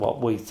what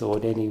we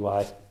thought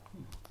anyway.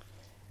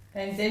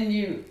 And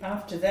then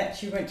after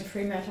that, you went to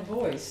Fremantle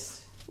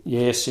Boys.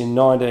 Yes, in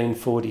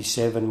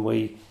 1947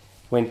 we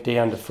went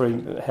down to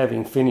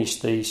having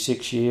finished the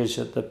 6 years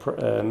at the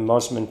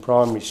Mosman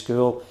Primary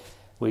School.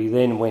 We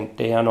then went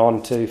down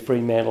on to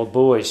Fremantle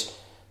Boys.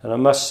 And I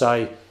must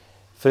say,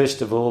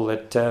 first of all,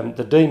 that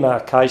the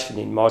demarcation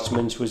in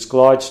Mosman's was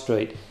Glyde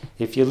Street.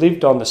 If you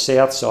lived on the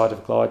south side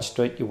of Glyde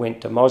Street, you went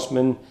to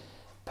Mosman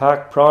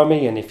Park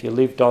Primary, and if you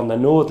lived on the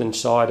northern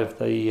side of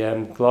the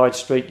Glyde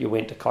Street, you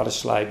went to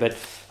Cottesloe. But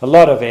a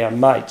lot of our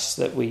mates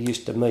that we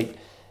used to meet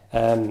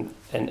and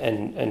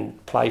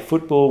play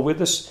football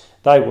with us,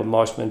 they were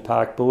Mosman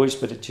Park boys,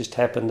 but it just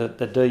happened that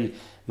the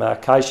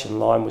demarcation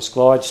line was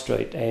Glyde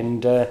Street,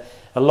 and a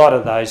lot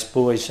of those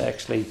boys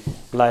actually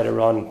later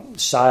on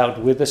sailed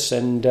with us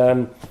and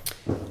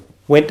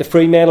went to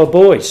Fremantle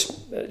Boys.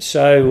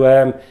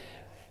 So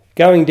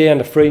going down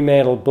to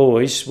Fremantle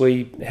Boys,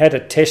 we had a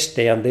test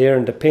down there,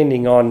 and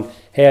depending on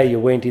how you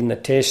went in the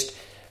test,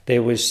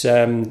 there was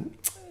an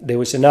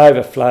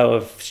overflow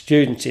of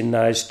students in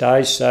those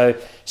days. So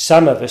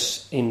some of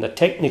us in the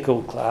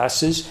technical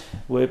classes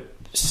were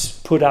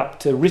put up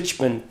to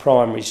Richmond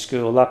Primary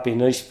School up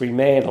in East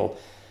Fremantle,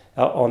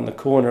 on the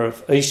corner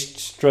of East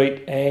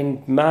Street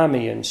and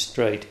Marmion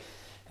Street,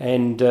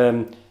 and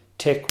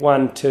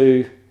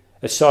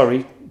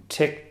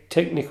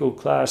technical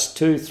class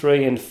 2,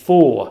 3 and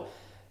 4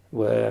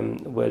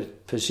 were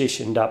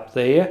positioned up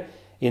there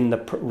in the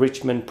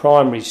Richmond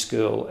Primary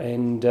School,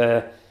 and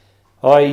I